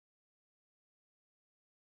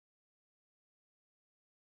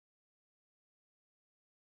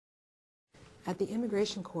At the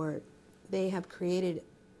immigration court, they have created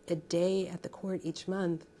a day at the court each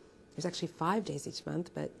month. There's actually 5 days each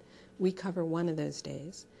month, but we cover one of those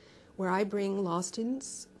days, where I bring law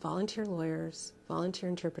students, volunteer lawyers, volunteer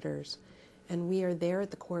interpreters, and we are there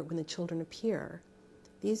at the court when the children appear.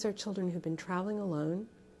 These are children who've been traveling alone.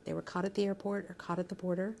 They were caught at the airport or caught at the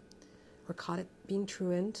border or caught at being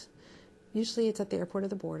truant. Usually it's at the airport or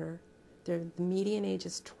the border. The median age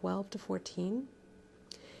is 12 to 14,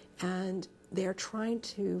 and they're trying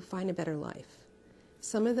to find a better life.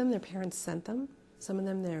 Some of them, their parents sent them. Some of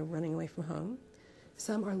them, they're running away from home.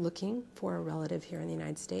 Some are looking for a relative here in the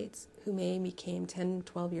United States who maybe came 10,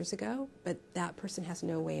 12 years ago, but that person has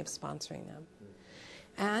no way of sponsoring them.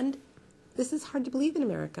 And this is hard to believe in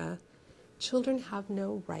America. Children have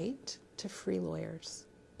no right to free lawyers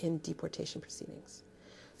in deportation proceedings.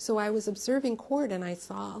 So I was observing court and I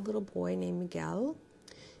saw a little boy named Miguel.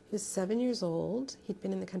 He was 7 years old. He'd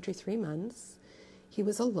been in the country 3 months. He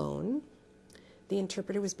was alone. The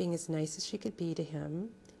interpreter was being as nice as she could be to him.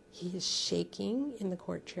 He is shaking in the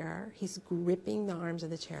court chair. He's gripping the arms of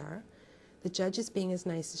the chair. The judge is being as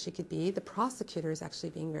nice as she could be. The prosecutor is actually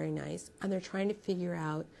being very nice. And they're trying to figure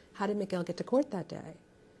out, how did Miguel get to court that day?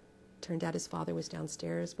 Turned out his father was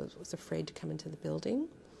downstairs, but was afraid to come into the building.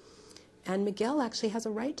 And Miguel actually has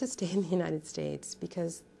a right to stay in the United States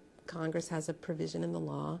because Congress has a provision in the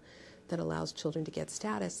law that allows children to get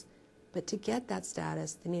status. But to get that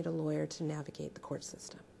status, they need a lawyer to navigate the court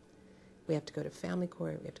system. We have to go to family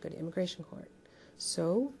court, we have to go to immigration court.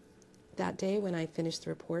 So that day when I finished the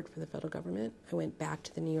report for the federal government, I went back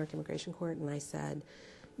to the New York Immigration Court and I said,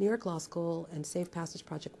 New York Law School and Safe Passage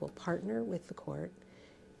Project will partner with the court,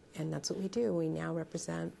 and that's what we do. We now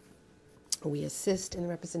we assist in the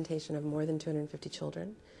representation of more than 250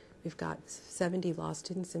 children. We've got 70 law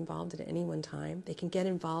students involved at any one time. They can get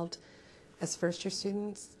involved as first-year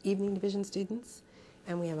students, evening division students,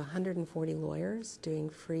 and we have 140 lawyers doing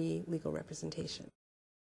free legal representation.